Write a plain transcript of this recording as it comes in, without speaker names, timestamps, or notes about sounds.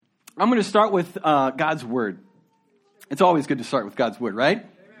I'm going to start with God's Word. It's always good to start with God's Word, right?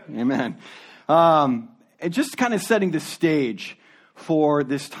 Amen. And just kind of setting the stage for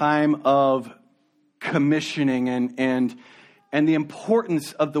this time of commissioning and the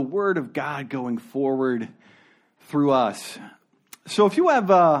importance of the Word of God going forward through us. So if you have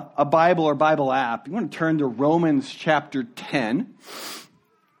a Bible or Bible app, you want to turn to Romans chapter 10.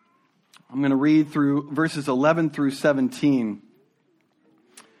 I'm going to read through verses 11 through 17.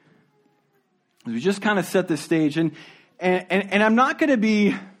 We just kind of set the stage, and I'm not going to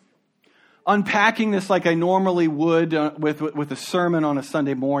be unpacking this like I normally would with a sermon on a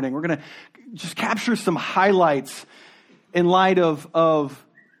Sunday morning. We're going to just capture some highlights in light of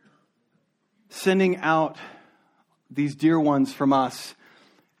sending out these dear ones from us,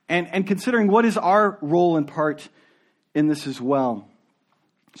 and considering what is our role and part in this as well.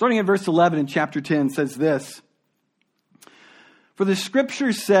 Starting at verse 11 in chapter 10 says this: "For the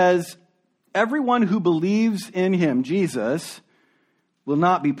Scripture says, everyone who believes in him, Jesus, will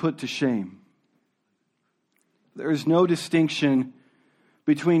not be put to shame. There is no distinction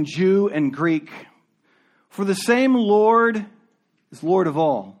between Jew and Greek, for the same Lord is Lord of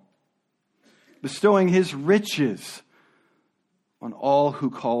all, bestowing his riches on all who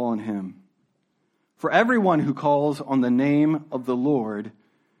call on him. For everyone who calls on the name of the Lord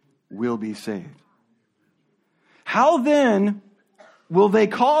will be saved. How then will they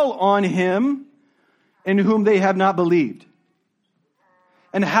call on him in whom they have not believed?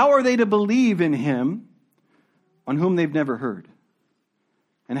 And how are they to believe in him on whom they've never heard?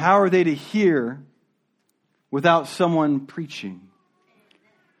 And how are they to hear without someone preaching?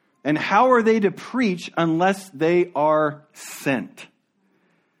 And how are they to preach unless they are sent?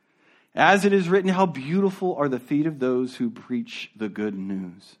 As it is written, how beautiful are the feet of those who preach the good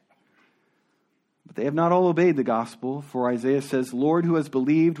news. But they have not all obeyed the gospel, for Isaiah says, Lord, who has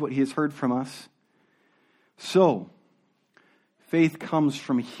believed what he has heard from us? So, faith comes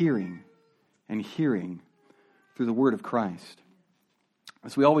from hearing, and hearing through the word of Christ."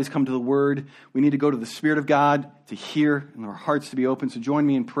 As we always come to the Word, we need to go to the Spirit of God to hear and our hearts to be open. So join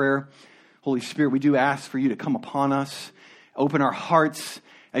me in prayer. Holy Spirit, we do ask for you to come upon us, open our hearts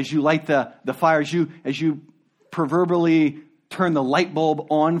as you light the fire, as you proverbially turn the light bulb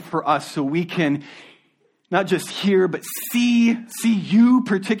on for us so we can not just hear, but see you,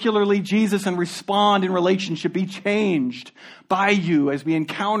 particularly Jesus, and respond in relationship, be changed by you as we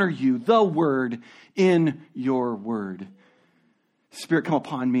encounter you, the Word, in your Word. Spirit, come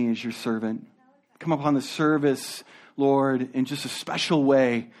upon me as your servant. Come upon the service, Lord, in just a special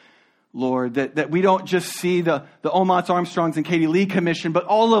way, Lord, that we don't just see the Omots, Armstrongs, and Katie Lee commissioned, but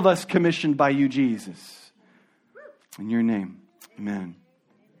all of us commissioned by you, Jesus. In your name, amen.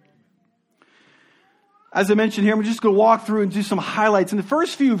 As I mentioned here, we're just going to walk through and do some highlights. In the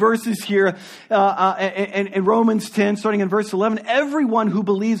first few verses here in Romans 10, starting in verse 11, everyone who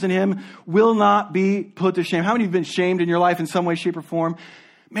believes in him will not be put to shame. How many of you have been shamed in your life in some way, shape, or form?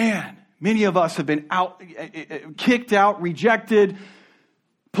 Man, many of us have been kicked out, rejected,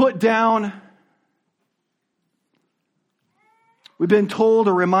 put down. We've been told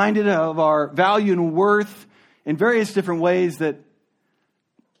or reminded of our value and worth in various different ways that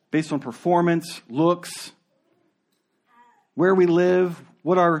based on performance, looks, where we live,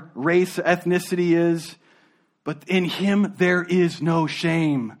 what our race, ethnicity is. But in him, there is no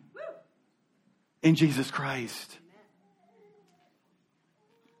shame. In Jesus Christ.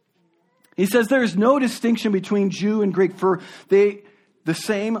 He says there is no distinction between Jew and Greek, for the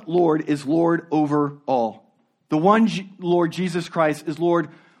same Lord is Lord over all. The one Lord Jesus Christ is Lord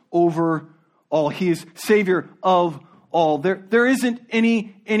over all. He is Savior of all. There isn't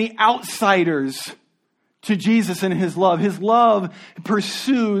any outsiders to Jesus and his love. His love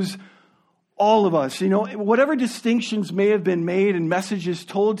pursues all of us. You know, whatever distinctions may have been made and messages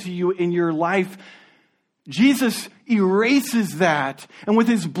told to you in your life, Jesus erases that. And with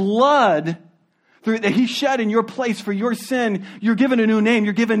his blood that he shed in your place for your sin, you're given a new name.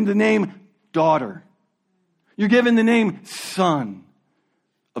 You're given the name daughter. You're given the name son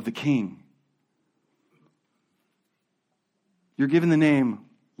of the King. You're given the name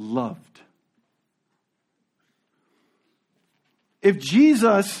loved.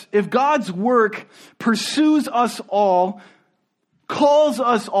 If God's work pursues us all, calls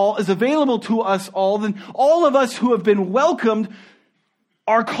us all, is available to us all, then all of us who have been welcomed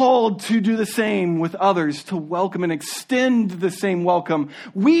are called to do the same with others, to welcome and extend the same welcome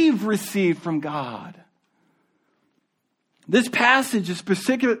we've received from God. This passage is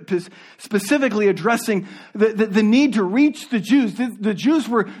specifically addressing the need to reach the Jews. The Jews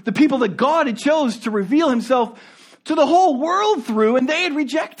were the people that God had chose to reveal himself to the whole world through, and they had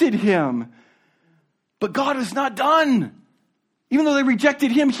rejected him. But God is not done. Even though they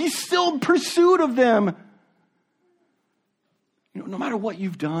rejected him, he's still in pursuit of them. No matter what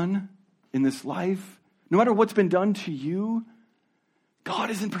you've done in this life, no matter what's been done to you, God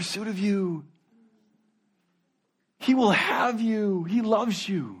is in pursuit of you. He will have you. He loves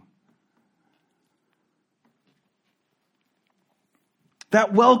you.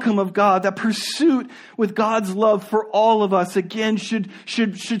 That welcome of God, that pursuit with God's love for all of us, again, should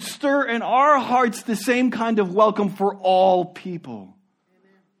stir in our hearts the same kind of welcome for all people.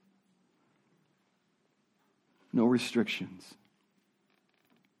 Amen. No restrictions.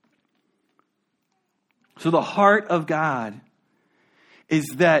 So the heart of God is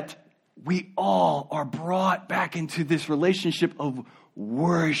that we all are brought back into this relationship of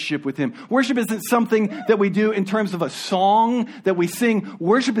worship with him. Worship isn't something that we do in terms of a song that we sing.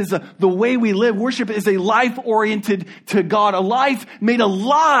 Worship is the way we live. Worship is a life oriented to God, a life made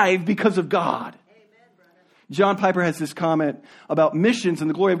alive because of God. Amen, John Piper has this comment about missions and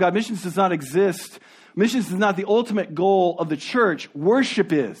the glory of God. Missions does not exist. Missions is not the ultimate goal of the church.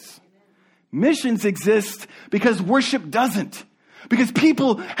 Worship is. Missions exist because worship doesn't. Because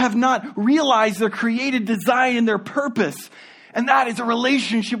people have not realized their created design and their purpose. And that is a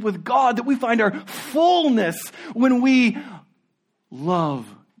relationship with God, that we find our fullness when we love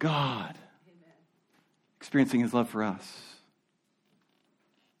God. Amen. Experiencing his love for us.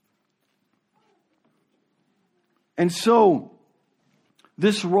 And so,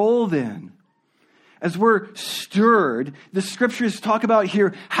 this role then, as we're stirred, the scriptures talk about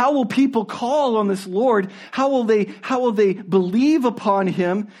here, how will people call on this Lord? How will they believe upon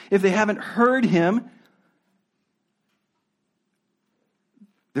him if they haven't heard him?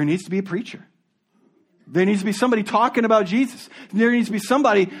 There needs to be a preacher. There needs to be somebody talking about Jesus. There needs to be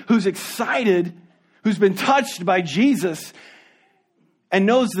somebody who's excited, who's been touched by Jesus, and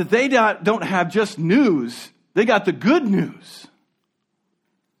knows that they don't have just news. They got the good news.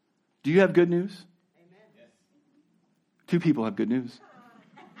 Do you have good news? Amen. 2 people have good news.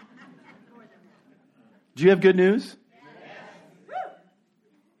 Do you have good news?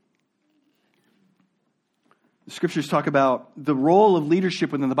 The scriptures talk about the role of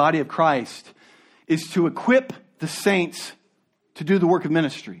leadership within the body of Christ is to equip the saints to do the work of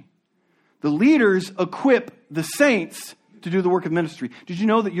ministry. The leaders equip the saints to do the work of ministry. Did you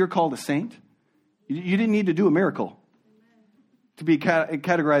know that you're called a saint? You didn't need to do a miracle to be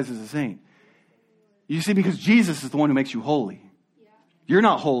categorized as a saint. You see, because Jesus is the one who makes you holy. You're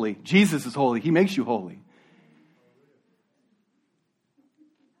not holy. Jesus is holy. He makes you holy.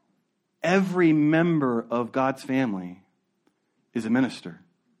 Every member of God's family is a minister.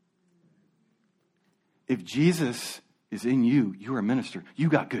 If Jesus is in you, you're a minister. You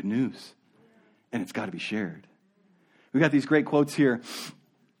got good news. And it's got to be shared. We got these great quotes here.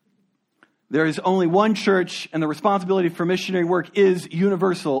 There is only one church, and the responsibility for missionary work is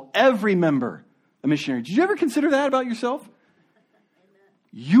universal. Every member a missionary. Did you ever consider that about yourself?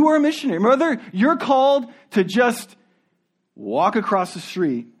 You are a missionary. Whether you're called to just walk across the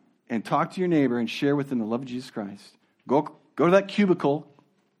street and talk to your neighbor and share with them the love of Jesus Christ. Go to that cubicle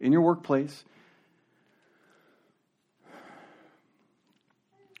in your workplace.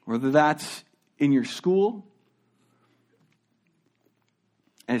 Whether that's in your school,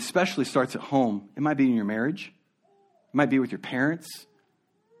 and especially starts at home. It might be in your marriage. It might be with your parents.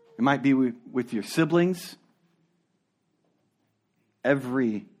 It might be with your siblings.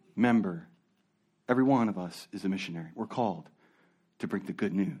 Every member, every one of us is a missionary. We're called to bring the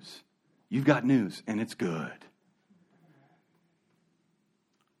good news. You've got news, and it's good.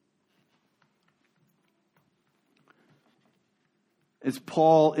 As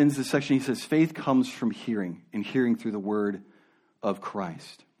Paul ends this section, he says, faith comes from hearing, and hearing through the word of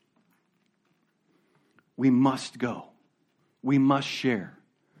Christ. We must go. We must share.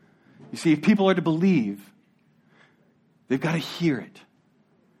 You see, if people are to believe, they've got to hear it.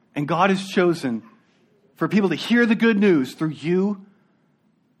 And God has chosen for people to hear the good news through you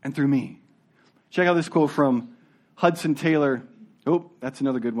and through me. Check out this quote from Hudson Taylor. Oh, that's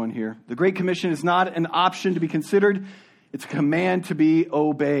another good one here. The Great Commission is not an option to be considered. It's a command to be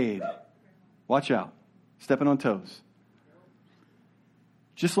obeyed. Watch out. Stepping on toes.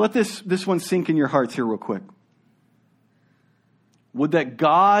 Just let this one sink in your hearts here real quick. Would that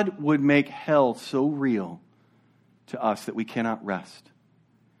God would make hell so real to us that we cannot rest.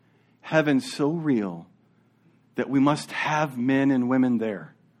 Heaven so real that we must have men and women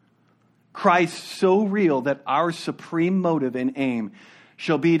there. Christ so real that our supreme motive and aim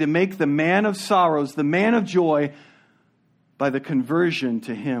shall be to make the man of sorrows, the man of joy, by the conversion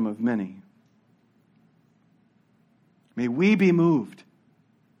to him of many. May we be moved.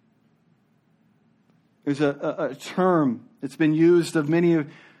 There's a term that's been used of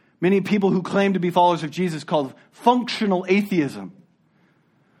many people who claim to be followers of Jesus called functional atheism.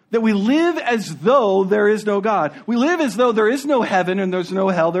 That we live as though there is no God. We live as though there is no heaven and there's no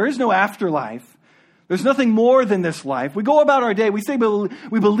hell. There is no afterlife. There's nothing more than this life. We go about our day. We say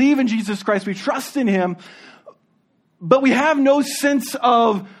we believe in Jesus Christ. We trust in Him. But we have no sense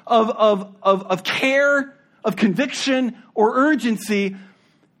of care, of conviction, or urgency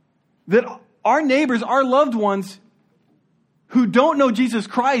that our neighbors, our loved ones who don't know Jesus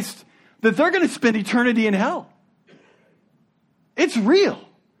Christ, that they're going to spend eternity in hell. It's real.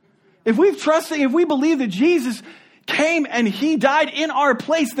 If we believe that Jesus came and He died in our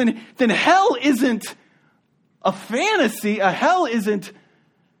place, then hell isn't a fantasy. A hell isn't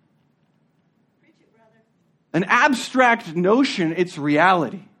an abstract notion. It's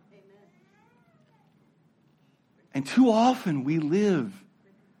reality. And too often we live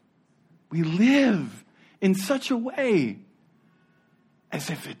in such a way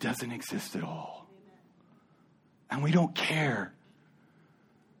as if it doesn't exist at all. And we don't care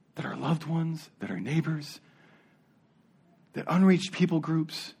that our loved ones, that our neighbors, that unreached people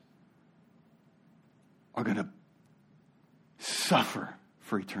groups are going to suffer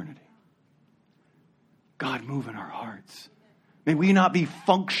for eternity. God, move in our hearts. May we not be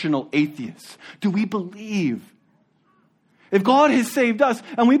functional atheists. Do we believe? If God has saved us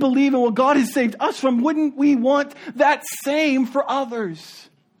and we believe in what God has saved us from, wouldn't we want that same for others?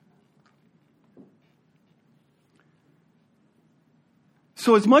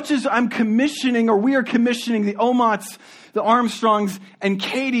 So as much as I'm commissioning, or we are commissioning the Omots, the Armstrongs, and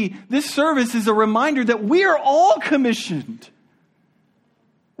Katie, this service is a reminder that we are all commissioned.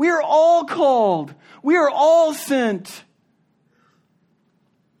 We are all called. We are all sent.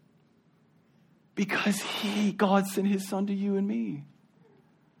 Because God sent His Son to you and me.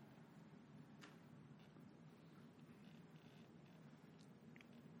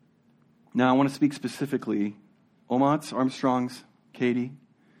 Now I want to speak specifically, Omots, Armstrongs, Katie.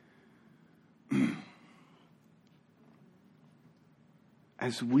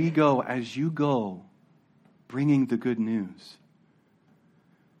 As you go, bringing the good news,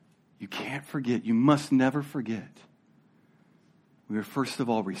 you can't forget, you must never forget, we are first of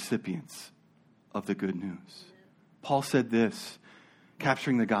all recipients of the good news. Paul said this,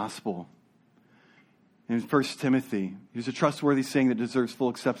 capturing the gospel. In 1 Timothy, here's a trustworthy saying that deserves full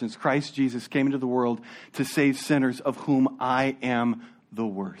acceptance. Christ Jesus came into the world to save sinners, of whom I am the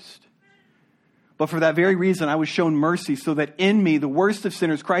worst. But for that very reason, I was shown mercy, so that in me, the worst of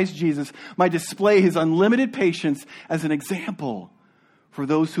sinners, Christ Jesus, might display His unlimited patience as an example for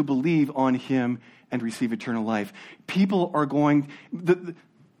those who believe on Him and receive eternal life. People are going...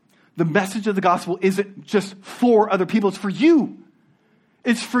 The message of the gospel isn't just for other people. It's for you.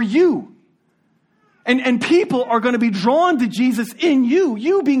 It's for you. And people are going to be drawn to Jesus in you.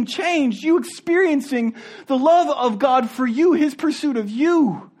 You being changed. You experiencing the love of God for you. His pursuit of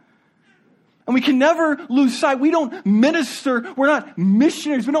you. And we can never lose sight. We don't minister. We're not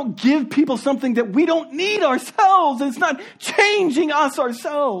missionaries. We don't give people something that we don't need ourselves. And it's not changing us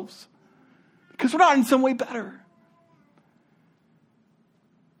ourselves. Because we're not in some way better.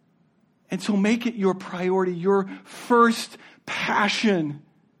 And so make it your priority, your first passion,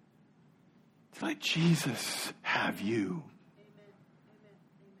 to let Jesus have you,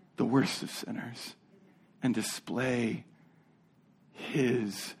 the worst of sinners, and display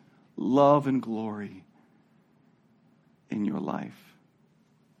His love and glory in your life.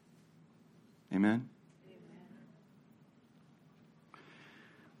 Amen?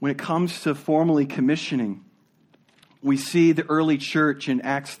 When it comes to formally commissioning, we see the early church in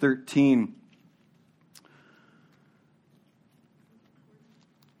Acts 13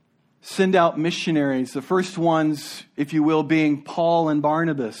 send out missionaries. The first ones, if you will, being Paul and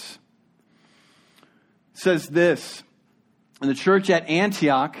Barnabas. It says this, in the church at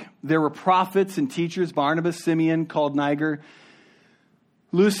Antioch, there were prophets and teachers, Barnabas, Simeon, called Niger,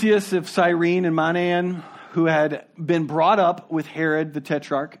 Lucius of Cyrene, and Manaen, who had been brought up with Herod the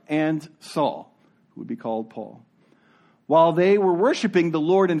Tetrarch, and Saul, who would be called Paul. While they were worshiping the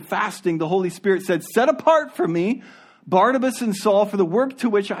Lord and fasting, the Holy Spirit said, "Set apart for me Barnabas and Saul for the work to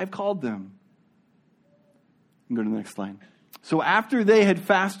which I've called them." And go to the next line. So after they had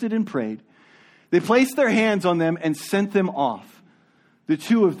fasted and prayed, they placed their hands on them and sent them off. The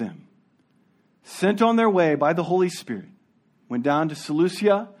two of them, sent on their way by the Holy Spirit, went down to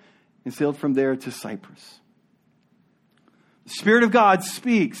Seleucia and sailed from there to Cyprus. The Spirit of God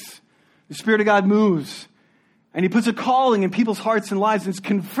speaks. The Spirit of God moves. And He puts a calling in people's hearts and lives, and it's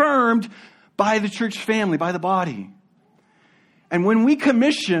confirmed by the church family, by the body. And when we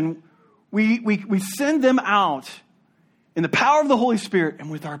commission, we send them out in the power of the Holy Spirit and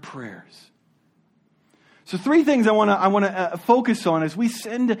with our prayers. So 3 things I want to focus on as we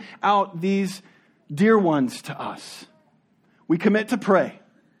send out these dear ones to us. We commit to pray.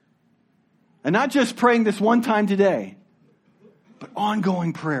 And not just praying this one time today, but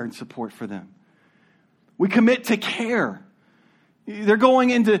ongoing prayer and support for them. We commit to care. They're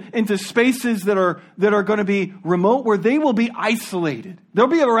going into spaces that are going to be remote, where they will be isolated. They'll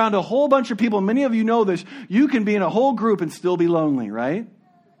be around a whole bunch of people. Many of you know this. You can be in a whole group and still be lonely, right?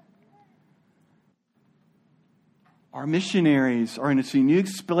 Our missionaries are in this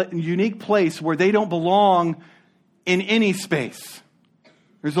unique place where they don't belong in any space.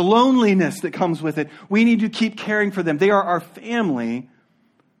 There's a loneliness that comes with it. We need to keep caring for them. They are our family,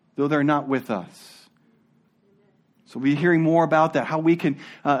 though they're not with us. So we'll be hearing more about that, how we can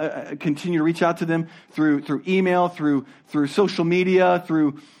continue to reach out to them through email, through social media,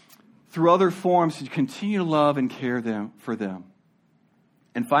 through other forms to continue to love and care for them.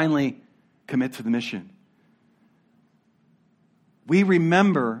 And finally, commit to the mission. We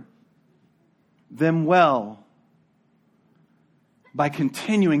remember them well by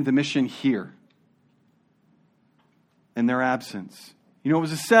continuing the mission here in their absence. You know, it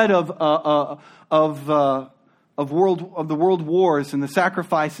was said of the world wars and the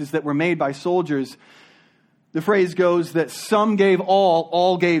sacrifices that were made by soldiers. The phrase goes that some gave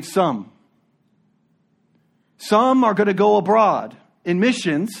all gave some. Some are going to go abroad in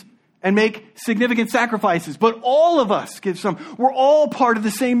missions and make significant sacrifices, but all of us give some. We're all part of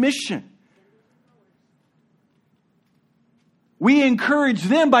the same mission. We encourage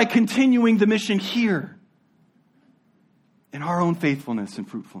them by continuing the mission here in our own faithfulness and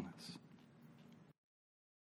fruitfulness.